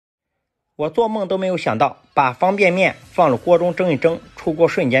我做梦都没有想到，把方便面放入锅中蒸一蒸，出锅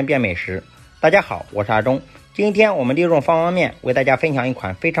瞬间变美食。大家好，我是阿忠。今天我们利用方便面为大家分享一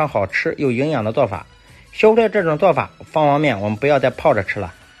款非常好吃又营养的做法。学会了这种做法，方便面我们不要再泡着吃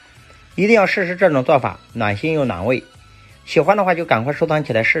了，一定要试试这种做法，暖心又暖胃。喜欢的话就赶快收藏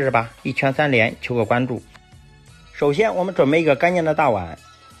起来试试吧，一拳3连，求个关注。首先我们准备一个干净的大碗，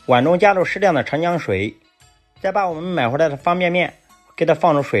碗中加入适量的长江水，再把我们买回来的方便面给它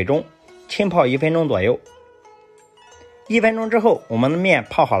放入水中浸泡1分钟左右。1分钟之后，我们的面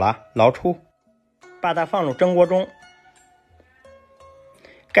泡好了，捞出，把它放入蒸锅中，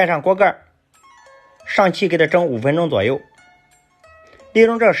盖上锅盖，上气给它蒸5分钟左右。利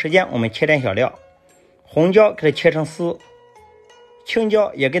用这个时间，我们切点小料，红椒给它切成丝，青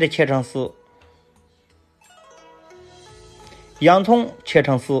椒也给它切成丝，洋葱切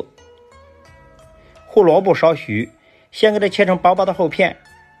成丝，胡萝卜少许，先给它切成薄薄的厚片，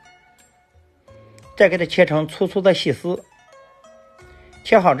再给它切成粗粗的细丝。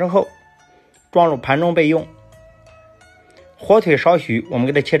切好之后装入盘中备用。火腿少许，我们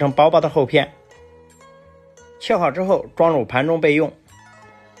给它切成薄薄的厚片，切好之后装入盘中备用。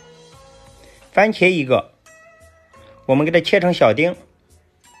番茄1个，我们给它切成小丁，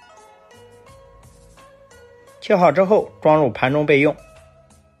切好之后装入盘中备用。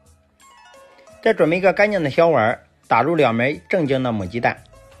再准备一个干净的小碗，打入2枚正经的母鸡蛋，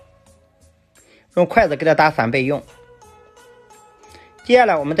用筷子给它打散备用。接下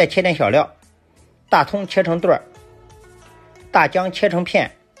来我们再切点小料，大葱切成段，大姜切成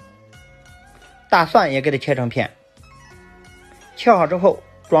片，大蒜也给它切成片，切好之后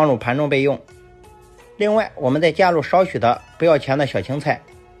装入盘中备用。另外我们再加入少许的不要钱的小青菜。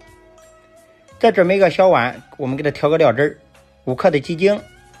再准备一个小碗，我们给它调个料汁，5克的鸡精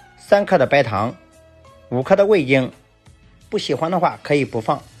，3克的白糖，5克的味精，不喜欢的话可以不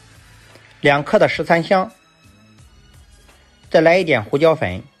放，2克的十三香，再来一点胡椒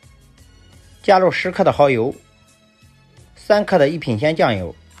粉，加入10克的蚝油，3克的一品鲜酱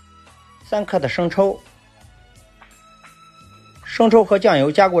油，3克的生抽。生抽和酱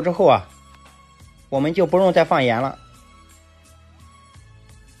油加过之后啊，我们就不用再放盐了。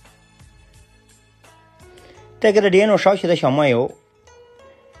再给它淋入少许的小磨油，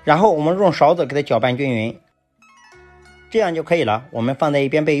然后我们用勺子给它搅拌均匀，这样就可以了，我们放在一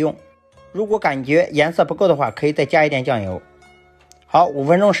边备用。如果感觉颜色不够的话，可以再加一点酱油。好，5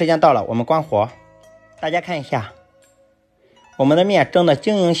分钟时间到了，我们关火。大家看一下，我们的面蒸得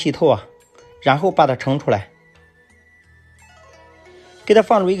晶莹细透啊，然后把它盛出来，给它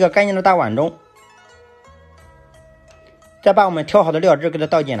放入一个干净的大碗中，再把我们调好的料汁给它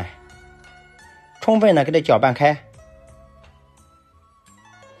倒进来，充分的给它搅拌开。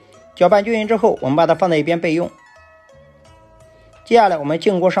搅拌均匀之后，我们把它放在一边备用。接下来我们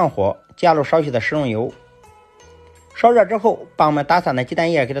静锅上火，加入少许的食用油，烧热之后把我们打散的鸡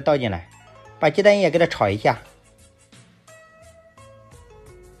蛋液给它倒进来，把鸡蛋液给它炒一下。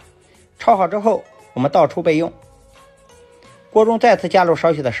炒好之后我们倒出备用。锅中再次加入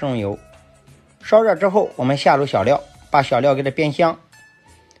少许的食用油，烧热之后我们下入小料，把小料给它煸香。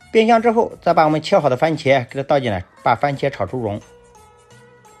煸香之后再把我们切好的番茄给它倒进来，把番茄炒出蓉。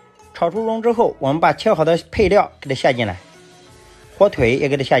炒出蓉之后，我们把切好的配料给它下进来，火腿也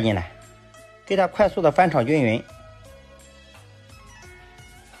给它下进来，给它快速的翻炒均匀，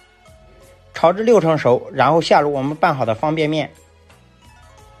炒至6成熟，然后下入我们拌好的方便面，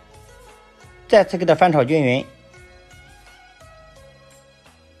再次给它翻炒均匀。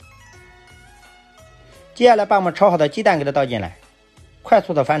接下来把我们炒好的鸡蛋给它倒进来，快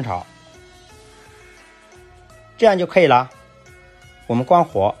速的翻炒，这样就可以了。我们关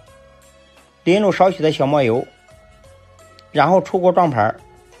火，淋入少许的小磨油，然后出锅装盘。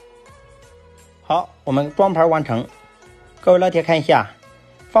好，我们装盘完成。各位老铁看一下，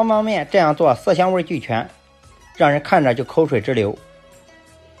方便面这样做色香味俱全，让人看着就口水直流。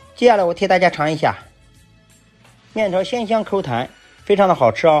接下来我替大家尝一下，面条鲜香口弹，非常的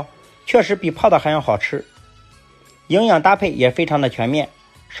好吃哦，确实比泡的还要好吃，营养搭配也非常的全面，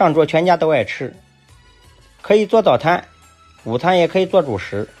上桌全家都爱吃，可以做早餐，午餐也可以做主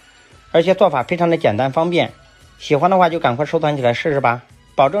食，而且做法非常的简单方便。喜欢的话就赶快收藏起来试试吧，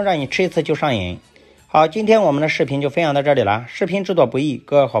保证让你吃一次就上瘾。好，今天我们的视频就分享到这里了。视频制作不易，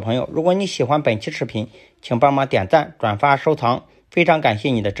各位好朋友，如果你喜欢本期视频，请帮忙点赞、转发、收藏，非常感谢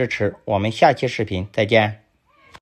你的支持。我们下期视频再见。